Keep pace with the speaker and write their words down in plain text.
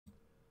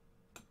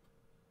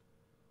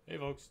Hey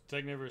folks,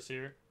 Technivorous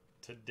here.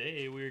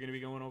 Today we are going to be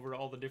going over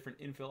all the different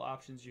infill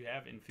options you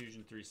have in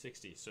Fusion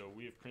 360. So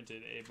we have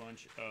printed a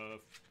bunch of,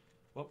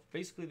 well,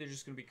 basically they're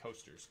just going to be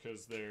coasters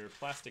because they're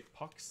plastic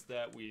pucks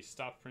that we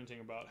stopped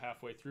printing about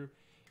halfway through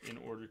in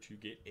order to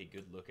get a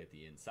good look at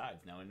the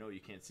insides. Now I know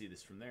you can't see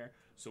this from there,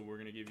 so we're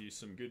going to give you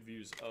some good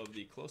views of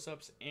the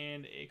close-ups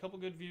and a couple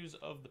good views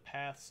of the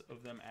paths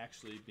of them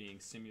actually being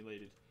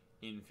simulated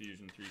in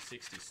Fusion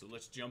 360. So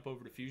let's jump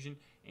over to Fusion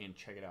and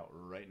check it out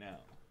right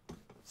now.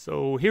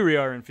 So here we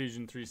are in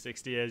Fusion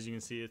 360. As you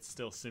can see, it's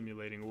still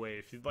simulating away.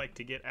 If you'd like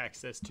to get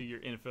access to your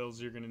infills,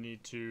 you're going to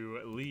need to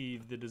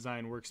leave the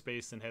design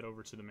workspace and head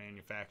over to the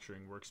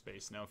manufacturing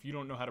workspace. Now, if you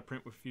don't know how to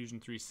print with Fusion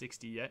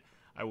 360 yet,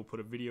 I will put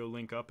a video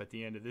link up at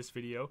the end of this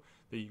video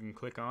that you can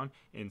click on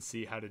and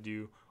see how to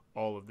do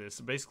all of this.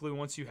 So basically,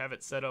 once you have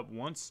it set up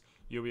once,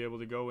 you'll be able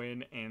to go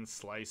in and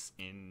slice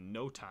in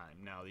no time.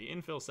 Now, the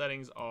infill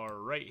settings are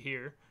right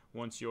here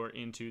once you're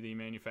into the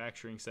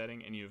manufacturing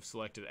setting and you've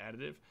selected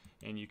additive,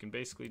 and you can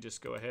basically just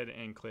go ahead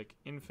and click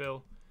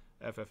infill,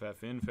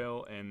 FFF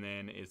infill, and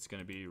then it's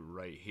going to be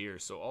right here.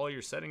 So all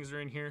your settings are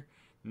in here,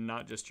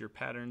 not just your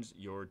patterns,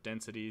 your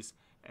densities,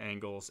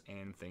 angles,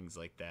 and things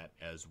like that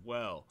as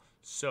well.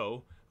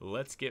 So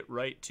let's get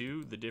right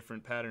to the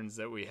different patterns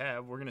that we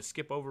have. We're going to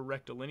skip over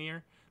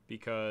rectilinear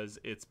because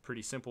it's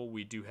pretty simple.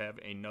 We do have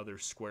another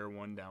square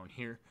one down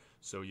here,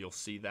 so you'll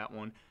see that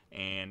one.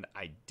 And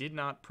I did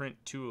not print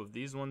two of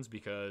these ones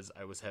because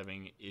I was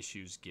having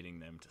issues getting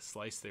them to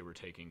slice. They were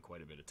taking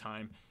quite a bit of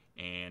time,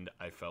 and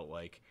I felt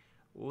like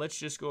let's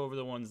just go over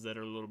the ones that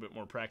are a little bit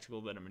more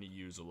practical that I'm going to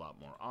use a lot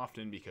more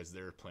often because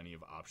there are plenty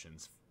of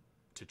options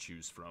to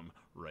choose from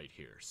right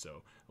here.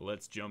 So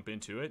let's jump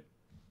into it.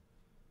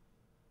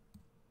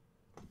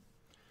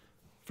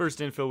 First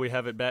infill we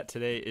have at bat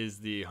today is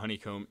the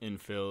honeycomb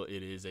infill.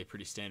 It is a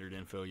pretty standard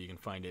infill. You can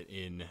find it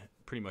in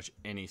pretty much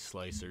any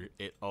slicer.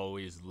 It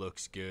always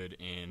looks good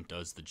and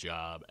does the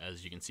job.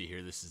 As you can see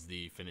here, this is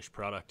the finished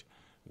product.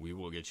 We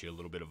will get you a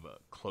little bit of a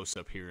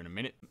close-up here in a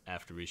minute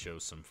after we show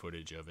some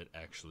footage of it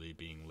actually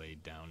being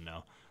laid down.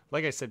 Now,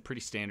 like I said,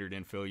 pretty standard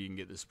infill. You can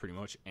get this pretty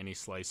much any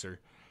slicer.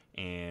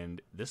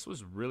 And this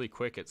was really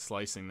quick at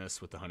slicing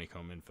this with the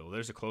honeycomb infill.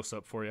 There's a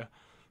close-up for you.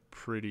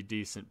 Pretty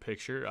decent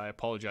picture. I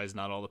apologize,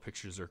 not all the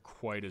pictures are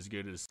quite as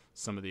good as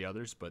some of the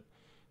others, but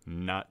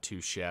not too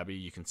shabby.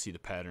 You can see the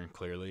pattern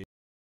clearly.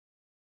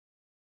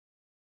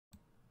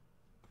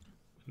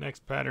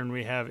 Next pattern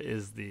we have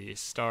is the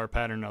star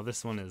pattern. Now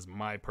this one is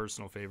my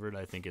personal favorite.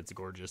 I think it's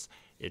gorgeous.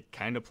 It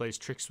kind of plays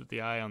tricks with the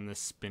eye on this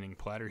spinning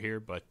platter here,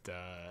 but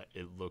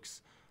it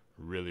looks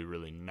really,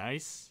 really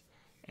nice.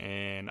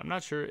 And I'm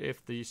not sure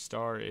if the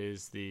star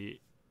is the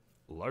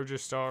larger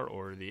star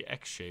or the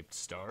X-shaped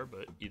star,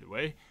 but either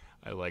way,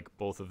 I like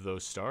both of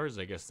those stars.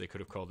 I guess they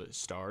could have called it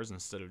stars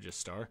instead of just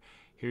star.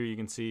 Here you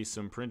can see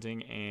some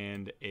printing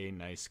and a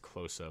nice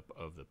close-up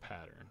of the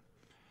pattern.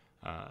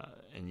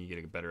 And you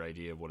get a better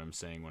idea of what I'm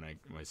saying when I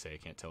say I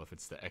can't tell if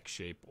it's the X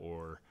shape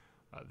or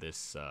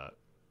this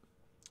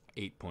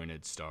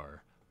 8-pointed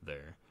star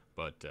there.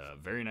 But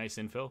very nice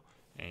infill,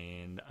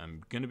 and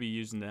I'm going to be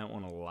using that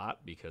one a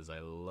lot because I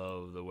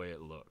love the way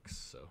it looks.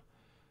 So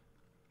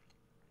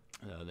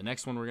the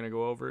next one we're going to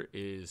go over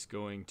is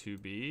going to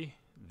be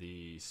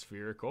the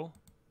spherical,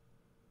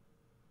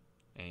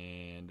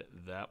 and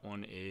that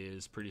one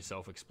is pretty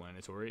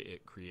self-explanatory.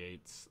 It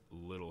creates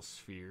little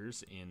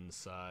spheres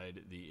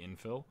inside the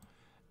infill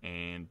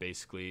and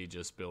basically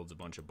just builds a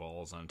bunch of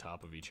balls on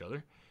top of each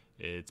other.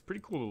 It's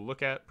pretty cool to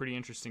look at, pretty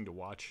interesting to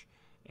watch,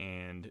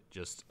 and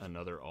just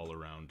another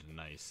all-around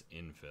nice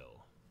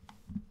infill.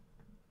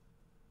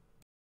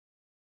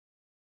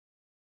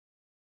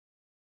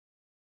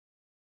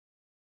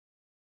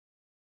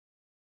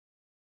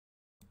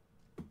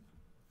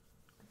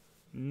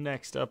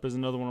 Next up is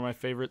another one of my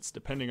favorites.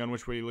 Depending on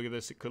which way you look at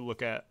this, it could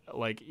look at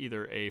like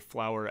either a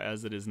flower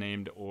as it is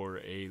named or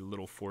a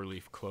little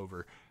 4-leaf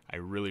clover. I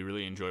really,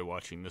 really enjoy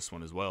watching this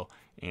one as well.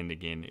 And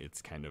again, it's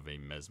kind of a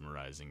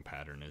mesmerizing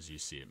pattern as you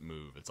see it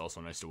move. It's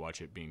also nice to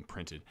watch it being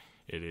printed.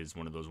 It is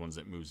one of those ones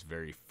that moves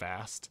very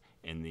fast,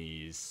 and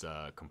these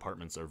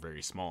compartments are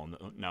very small.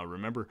 Now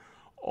remember,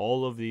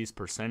 all of these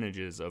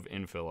percentages of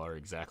infill are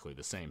exactly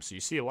the same. So you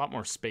see a lot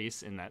more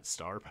space in that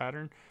star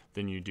pattern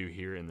than you do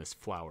here in this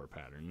flower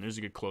pattern. And there's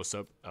a good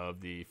close-up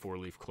of the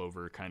 4-leaf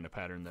clover kind of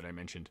pattern that I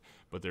mentioned,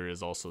 but there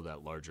is also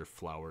that larger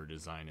flower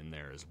design in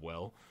there as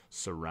well,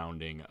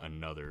 surrounding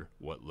another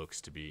what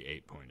looks to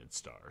be 8-pointed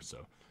star.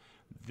 So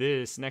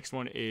this next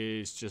one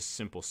is just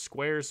simple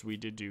squares. We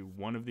did do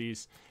one of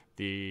these.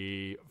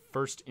 The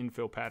first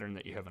infill pattern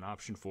that you have an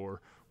option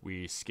for,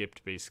 we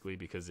skipped basically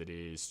because it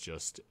is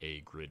just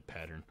a grid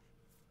pattern.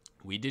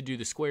 We did do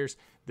the squares.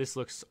 This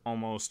looks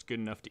almost good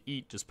enough to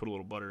eat. Just put a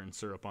little butter and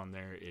syrup on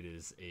there. It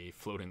is a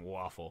floating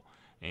waffle,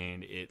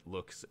 and it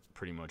looks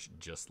pretty much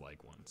just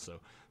like one. So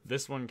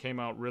this one came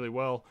out really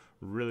well,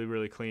 really,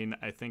 really clean.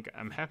 I think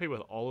I'm happy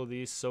with all of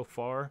these so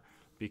far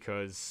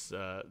because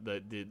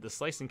the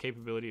slicing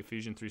capability of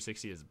Fusion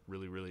 360 has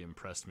really, really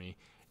impressed me.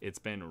 It's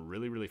been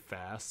really, really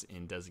fast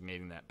in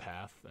designating that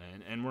path.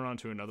 And we're on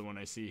to another one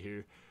I see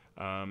here.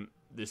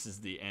 This is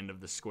the end of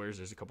the squares.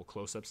 There's a couple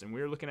close-ups, and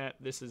we're looking at,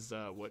 this is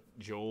what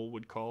Joel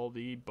would call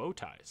the bow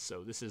ties.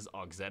 So this is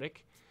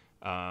auxetic,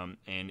 and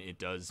it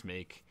does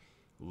make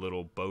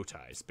little bow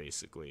ties,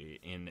 basically,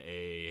 in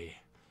a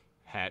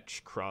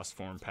hatch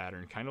cross-form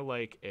pattern, kind of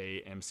like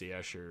a MC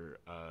Escher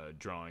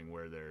drawing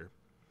where they're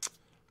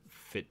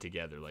fit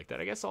together like that.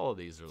 I guess all of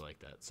these are like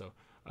that. So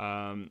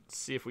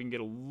see if we can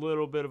get a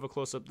little bit of a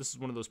close-up. This is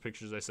one of those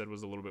pictures I said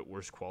was a little bit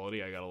worse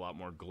quality. I got a lot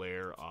more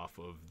glare off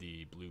of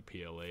the blue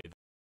PLA.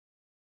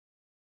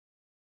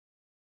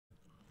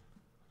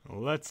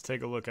 Let's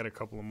take a look at a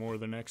couple more.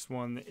 The next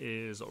one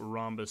is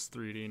Rhombus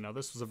 3D. Now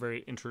this was a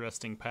very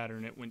interesting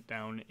pattern. It went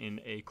down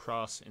in a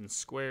cross and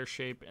square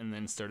shape and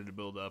then started to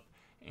build up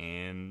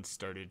and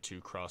started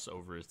to cross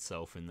over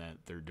itself in that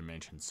third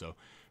dimension. So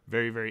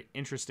very, very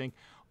interesting.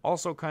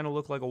 Also kind of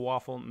looked like a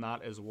waffle,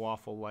 not as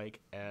waffle-like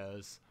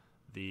as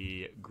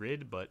the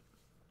grid, but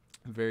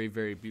very,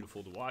 very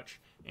beautiful to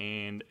watch.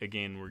 And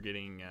again, we're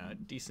getting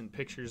decent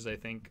pictures. I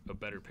think a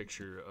better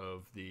picture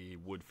of the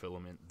wood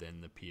filament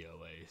than the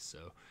PLA.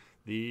 So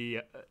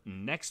the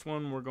next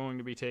one we're going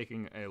to be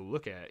taking a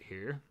look at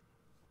here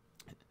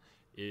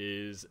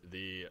is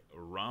the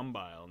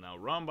RHOMBILLE. Now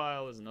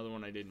RHOMBILLE is another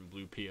one I did in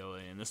blue PLA,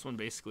 and this one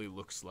basically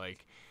looks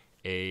like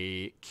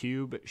a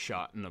cube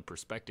shot in a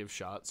perspective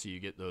shot. So you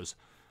get those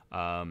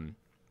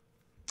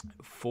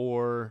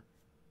four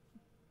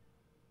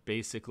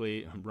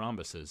basically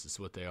rhombuses is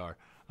what they are,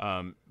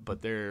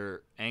 but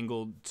they're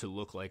angled to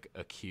look like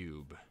a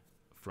cube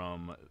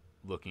from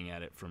looking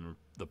at it from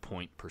the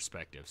point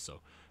perspective. So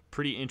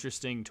pretty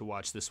interesting to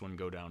watch this one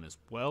go down as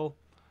well.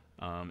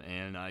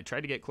 And I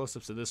tried to get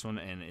close-ups of this one,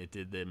 and it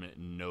did them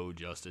no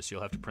justice.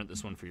 You'll have to print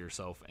this one for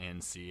yourself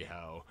and see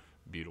how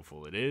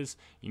beautiful it is.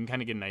 You can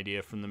kind of get an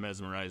idea from the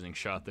mesmerizing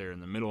shot there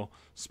in the middle,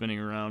 spinning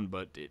around,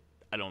 but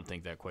I don't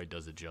think that quite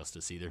does it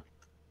justice either.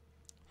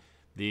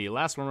 The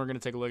last one we're going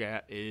to take a look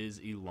at is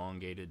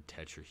elongated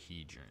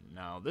tetrahedron.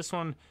 Now this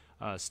one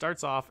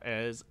starts off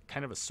as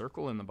kind of a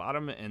circle in the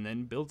bottom and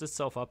then builds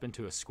itself up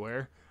into a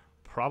square,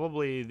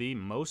 probably the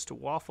most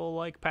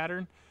waffle-like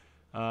pattern.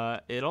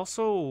 It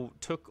also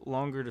took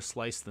longer to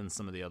slice than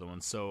some of the other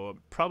ones, so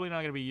probably not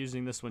going to be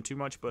using this one too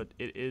much, but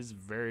it is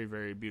very,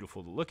 very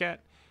beautiful to look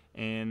at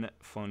and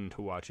fun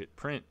to watch it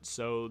print.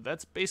 So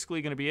that's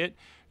basically going to be it.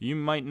 You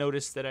might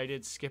notice that I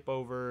did skip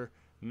over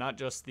not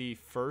just the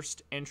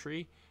first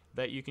entry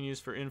that you can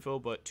use for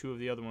infill, but two of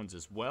the other ones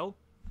as well.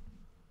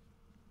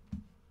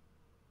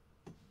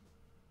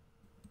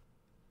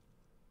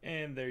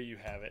 And there you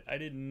have it. I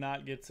did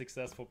not get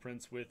successful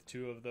prints with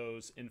two of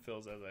those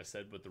infills, as I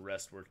said, but the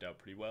rest worked out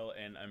pretty well,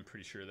 and I'm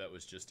pretty sure that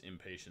was just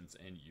impatience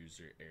and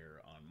user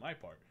error on my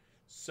part.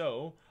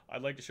 So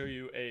I'd like to show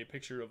you a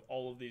picture of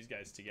all of these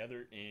guys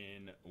together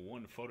in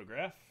one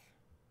photograph.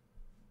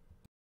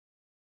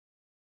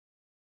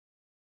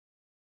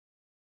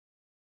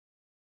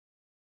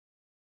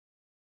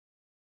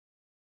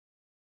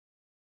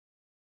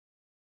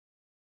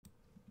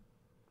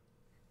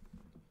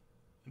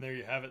 And there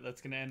you have it.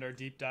 That's going to end our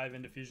deep dive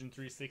into Fusion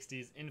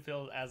 360's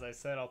infill. As I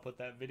said, I'll put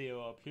that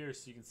video up here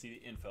so you can see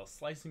the infill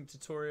slicing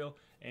tutorial.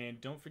 And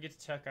don't forget to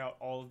check out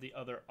all of the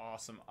other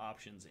awesome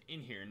options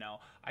in here. Now,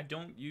 I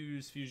don't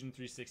use Fusion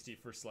 360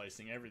 for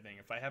slicing everything.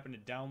 If I happen to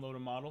download a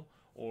model,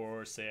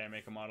 or say I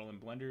make a model in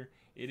Blender,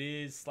 it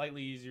is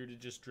slightly easier to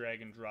just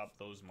drag and drop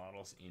those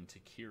models into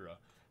Kira.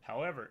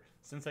 However,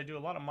 since I do a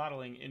lot of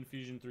modeling in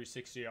Fusion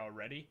 360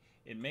 already,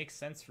 it makes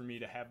sense for me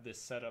to have this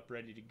set up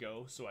ready to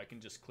go so I can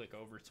just click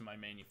over to my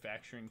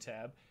manufacturing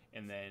tab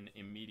and then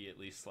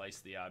immediately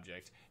slice the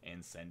object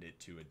and send it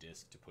to a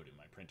disk to put in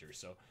my printer.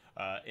 So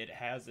it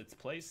has its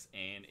place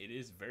and it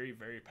is very,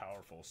 very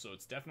powerful. So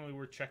it's definitely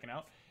worth checking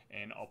out,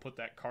 and I'll put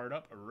that card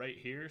up right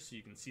here so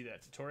you can see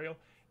that tutorial.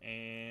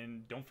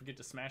 And don't forget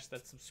to smash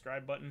that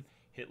subscribe button,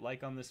 hit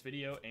like on this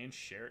video, and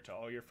share it to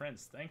all your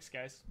friends. Thanks,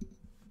 guys.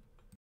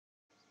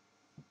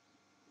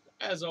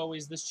 As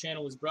always, this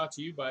channel is brought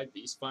to you by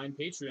these fine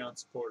Patreon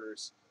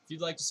supporters. If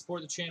you'd like to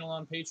support the channel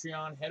on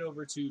Patreon, head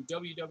over to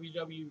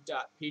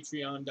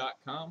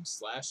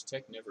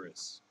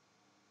www.patreon.com/Technivorous.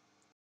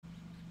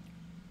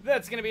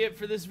 That's going to be it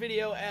for this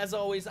video. As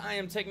always, I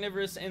am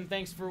Technivorous, and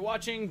thanks for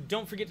watching.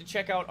 Don't forget to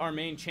check out our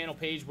main channel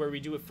page where we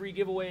do a free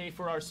giveaway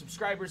for our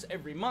subscribers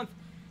every month.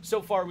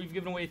 So far, we've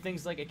given away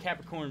things like a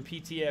Capricorn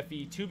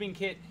PTFE tubing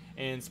kit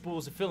and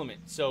spools of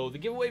filament. So the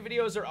giveaway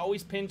videos are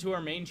always pinned to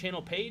our main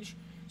channel page.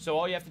 So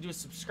all you have to do is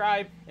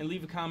subscribe and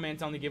leave a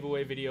comment on the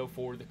giveaway video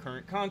for the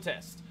current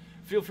contest.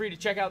 Feel free to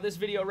check out this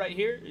video right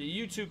here.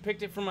 YouTube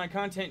picked it from my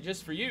content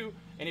just for you,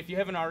 and if you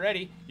haven't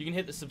already, you can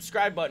hit the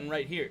subscribe button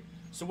right here.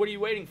 So what are you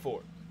waiting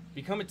for?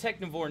 Become a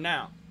Technivore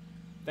now.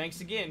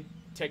 Thanks again.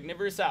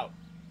 Technivorous out.